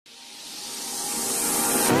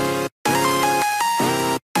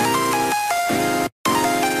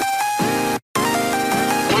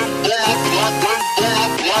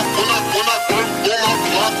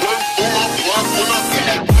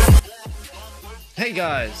Hey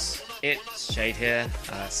guys, it's Shade here,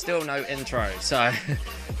 still no intro, so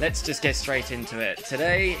let's just get straight into it.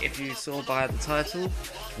 Today, if you saw by the title,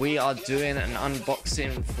 we are doing an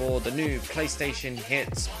unboxing for the new PlayStation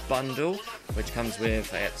Hits bundle, which comes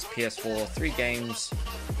with its PS4 3 games,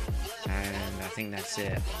 and I think that's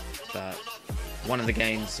it. But one of the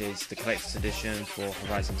games is the collector's edition for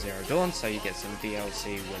Horizon Zero Dawn, so you get some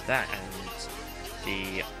DLC with that and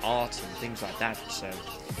the art and things like that. So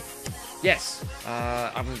yes,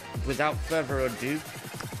 without further ado,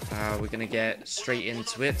 we're going to get straight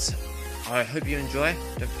into it. I hope you enjoy.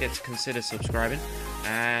 Don't forget to consider subscribing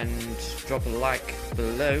and drop a like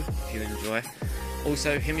below if you enjoy.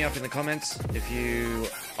 Also, hit me up in the comments if you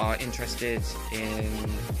are interested in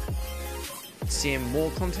seeing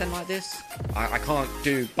more content like this. I can't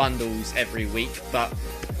do bundles every week, but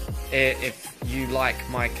if you like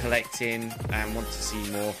my collecting and want to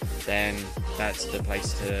see more, then that's the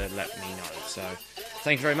place to let me know. So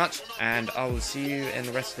thank you very much, and I will see you in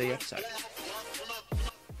the rest of the episode.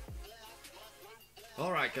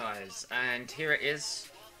 Alright guys, and here it is,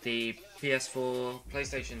 the PS4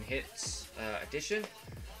 PlayStation Hits edition,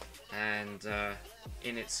 and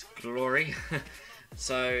in its glory.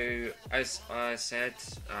 So as I said,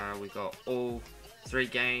 we got all 3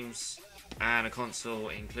 games and a console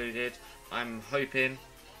included. I'm hoping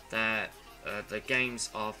that the games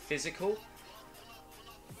are physical,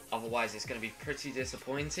 otherwise it's going to be pretty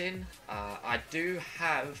disappointing. I do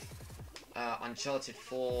have Uncharted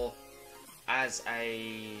 4 as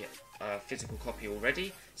a physical copy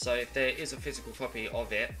already, so if there is a physical copy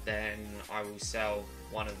of it, then I will sell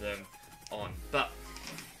one of them on. But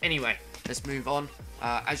anyway, let's move on.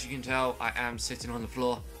 As you can tell, I am sitting on the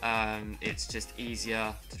floor. It's just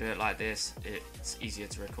easier to do it like this. It's easier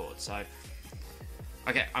to record. So,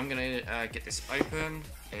 okay, I'm gonna get this open.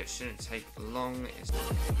 It shouldn't take long.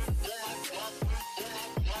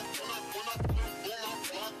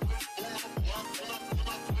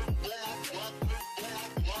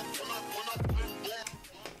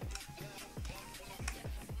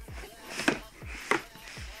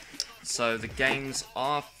 So the games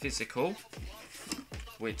are physical,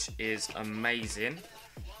 which is amazing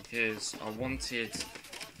because I wanted,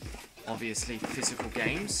 obviously, physical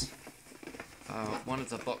games. One of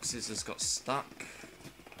the boxes has got stuck.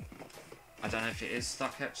 I don't know if it is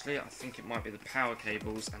stuck actually. I think it might be the power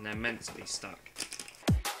cables, and they're meant to be stuck.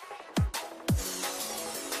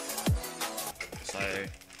 So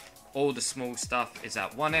all the small stuff is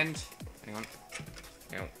at one end. Hang on.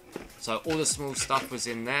 So all the small stuff was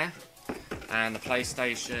in there, and the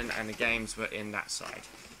PlayStation and the games were in that side.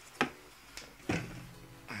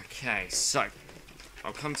 Okay, so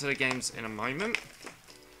I'll come to the games in a moment,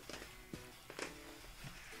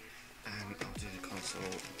 and I'll do the console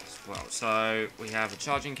as well. So we have a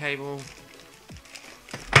charging cable.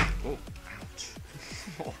 Oh,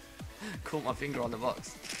 ouch. Caught my finger on the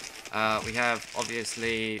box. We have,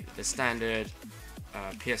 obviously, the standard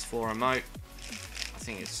PS4 remote. I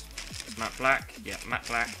think it's matte black. Yeah, matte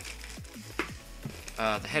black.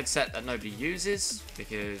 The headset that nobody uses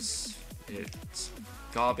because it's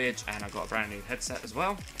garbage, and I got a brand new headset as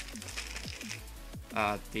well.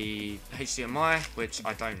 The HDMI, which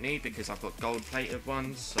I don't need because I've got gold plated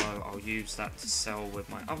ones, so I'll use that to sell with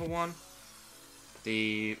my other one.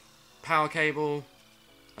 The power cable,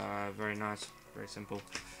 very nice, very simple,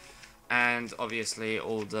 and obviously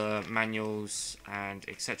all the manuals and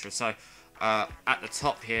etc. So at the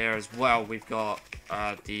top here as well, we've got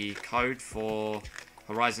the code for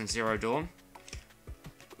Horizon Zero Dawn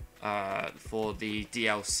for the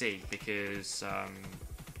DLC, because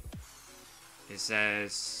it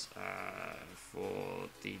says for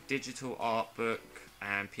the digital art book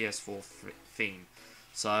and PS4 theme.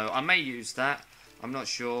 So I may use that. I'm not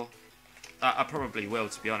sure. I probably will,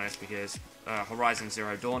 to be honest, because Horizon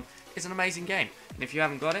Zero Dawn is an amazing game, and if you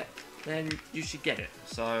haven't got it, then you should get it.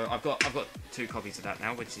 So I've got 2 copies of that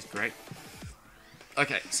now, which is great.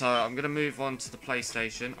 Okay, so I'm going to move on to the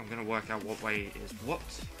PlayStation. I'm going to work out what way is what.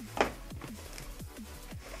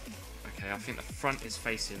 Okay, I think the front is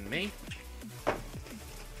facing me.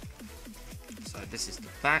 So this is the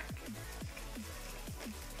back.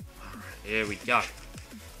 Alright, here we go.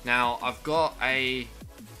 Now, I've got a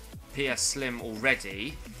PS Slim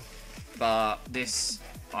already, but this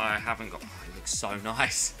I haven't got. Oh, it looks so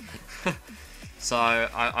nice. So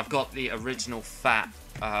I've got the original fat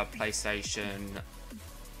PlayStation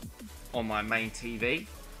on my main TV,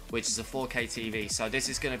 which is a 4K TV. So this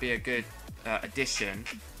is going to be a good addition,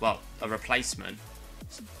 well, a replacement.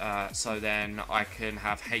 So then I can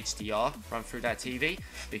have HDR run through that TV,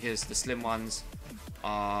 because the slim ones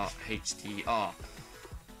are HDR.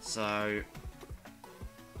 So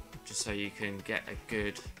just so you can get a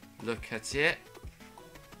good look at it.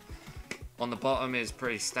 On the bottom is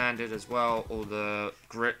pretty standard as well. All the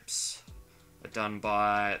grips are done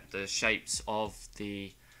by the shapes of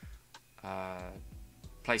the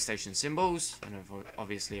PlayStation symbols, and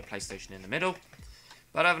obviously a PlayStation in the middle.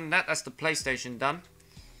 But other than that, that's the PlayStation done.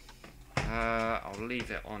 I'll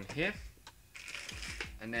leave it on here.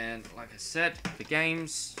 And then, like I said, the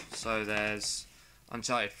games. So there's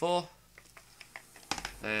Uncharted 4,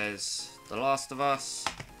 there's The Last of Us,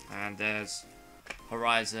 and there's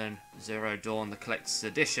Horizon Zero Dawn, the Collector's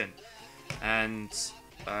Edition. And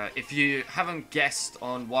if you haven't guessed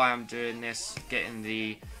on why I'm doing this, getting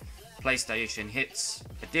the PlayStation Hits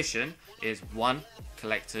Edition is one,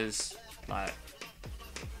 collector's like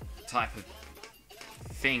type of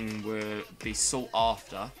thing would be sought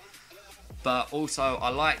after, but also I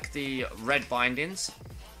like the red bindings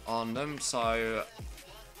on them. So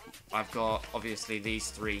I've got obviously these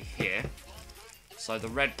three here, so the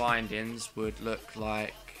red bindings would look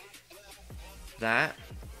like that.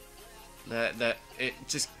 It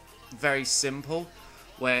just very simple.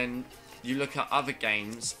 When you look at other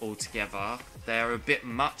games altogether, they're a bit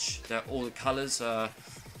much. All the colours are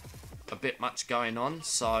a bit much going on,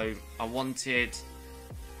 so I wanted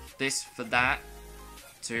this for that,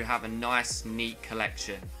 to have a nice neat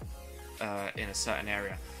collection in a certain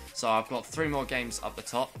area. So I've got 3 more games up the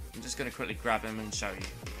top. I'm just going to quickly grab them and show you.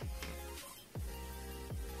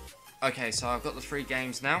 Okay, so I've got the 3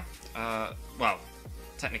 games now. Well,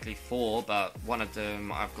 technically 4, but one of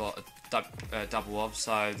them I've got a double of.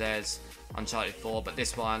 So there's Uncharted 4, but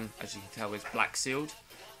this one, as you can tell, is black sealed.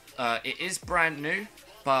 It is brand new,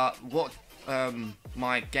 but what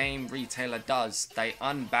my game retailer does, they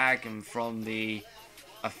unbag them from the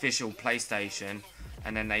official PlayStation,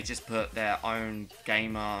 and then they just put their own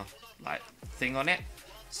gamer like thing on it.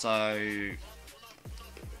 So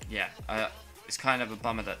yeah, it's kind of a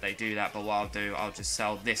bummer that they do that, but what I'll do, I'll just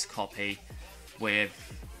sell this copy with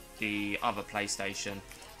the other PlayStation,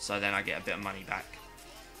 so then I get a bit of money back.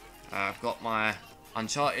 I've got my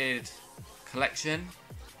Uncharted collection,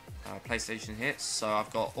 PlayStation Hits, so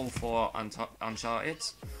I've got all 4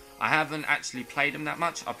 Uncharteds. I haven't actually played them that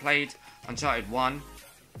much. I played Uncharted 1,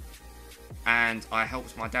 and I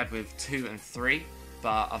helped my dad with 2 and 3,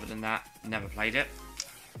 but other than that, never played it.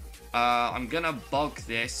 I'm gonna bog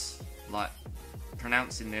this, like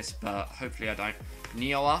pronouncing this, but hopefully I don't.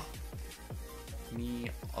 Nioh.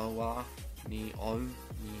 It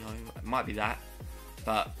might be that,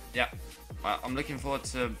 but yeah, I'm looking forward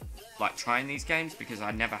to like trying these games because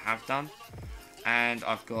I never have done. And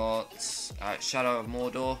I've got Shadow of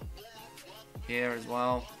Mordor here as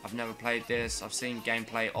well. I've never played this. I've seen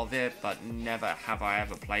gameplay of it, but never have I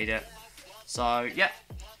ever played it. So yeah,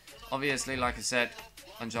 obviously, like I said,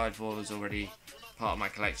 Uncharted 4 was already part of my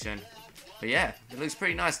collection. But yeah, it looks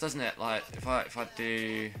pretty nice, doesn't it? Like if I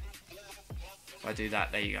do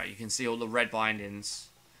that, there you go. You can see all the red bindings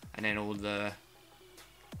and then all the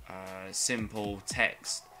simple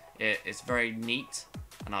text. It's very neat,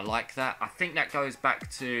 and I like that. I think that goes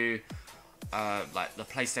back to like the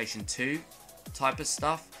PlayStation 2 type of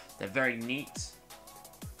stuff. They're very neat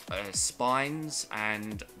spines,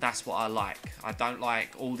 and that's what I like. I don't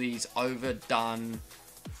like all these overdone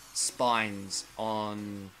spines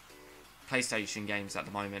on PlayStation games at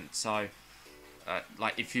the moment. So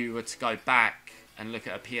like if you were to go back and look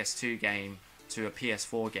at a PS2 game to a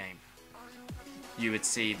PS4 game, you would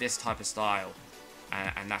see this type of style,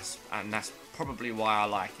 and that's probably why I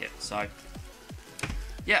like it. So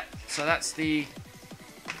yeah, so that's the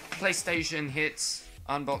PlayStation Hits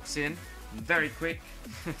unboxing. Very quick,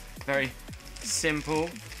 very simple.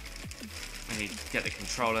 I need to get the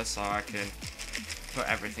controller so I can put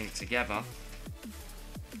everything together.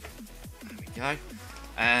 There we go.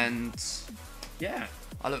 And yeah,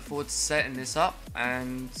 I look forward to setting this up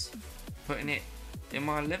and putting it in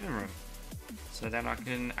my living room, so then I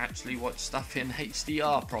can actually watch stuff in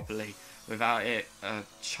HDR properly without it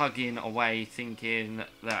chugging away thinking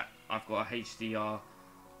that I've got a HDR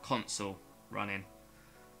console running.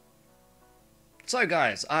 So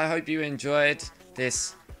guys, I hope you enjoyed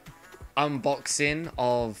this unboxing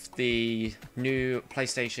of the new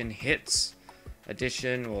PlayStation Hits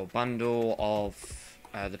edition or bundle of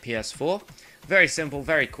the PS4. Very simple,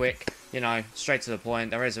 very quick, you know, straight to the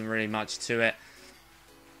point. There isn't really much to it.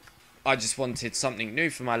 I just wanted something new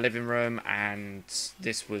for my living room, and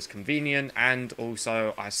this was convenient. And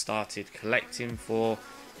also I started collecting for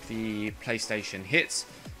the PlayStation Hits,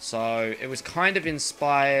 so it was kind of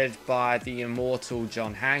inspired by the immortal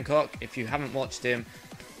John Hancock. If you haven't watched him,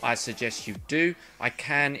 I suggest you do. I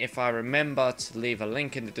can, if I remember, to leave a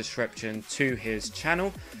link in the description to his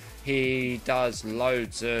channel. He does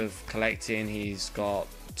loads of collecting. He's got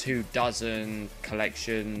 24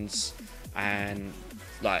 collections and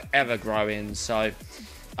like ever growing. So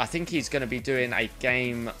I think he's going to be doing a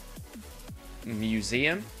game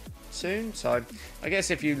museum soon. So I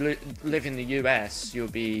guess if you live in the US, you'll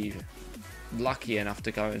be lucky enough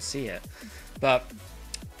to go and see it. But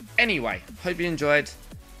anyway, hope you enjoyed.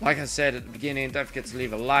 Like I said at the beginning, don't forget to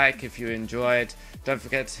leave a like if you enjoyed. Don't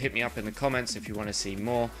forget to hit me up in the comments if you want to see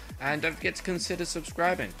more. And don't forget to consider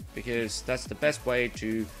subscribing, because that's the best way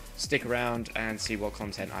to stick around and see what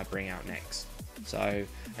content I bring out next. So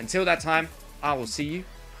until that time, I will see you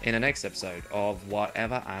in the next episode of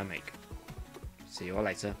whatever I make. See you all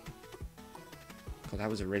later. God, that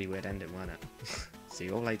was a really weird ending, wasn't it? See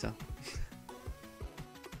you all later.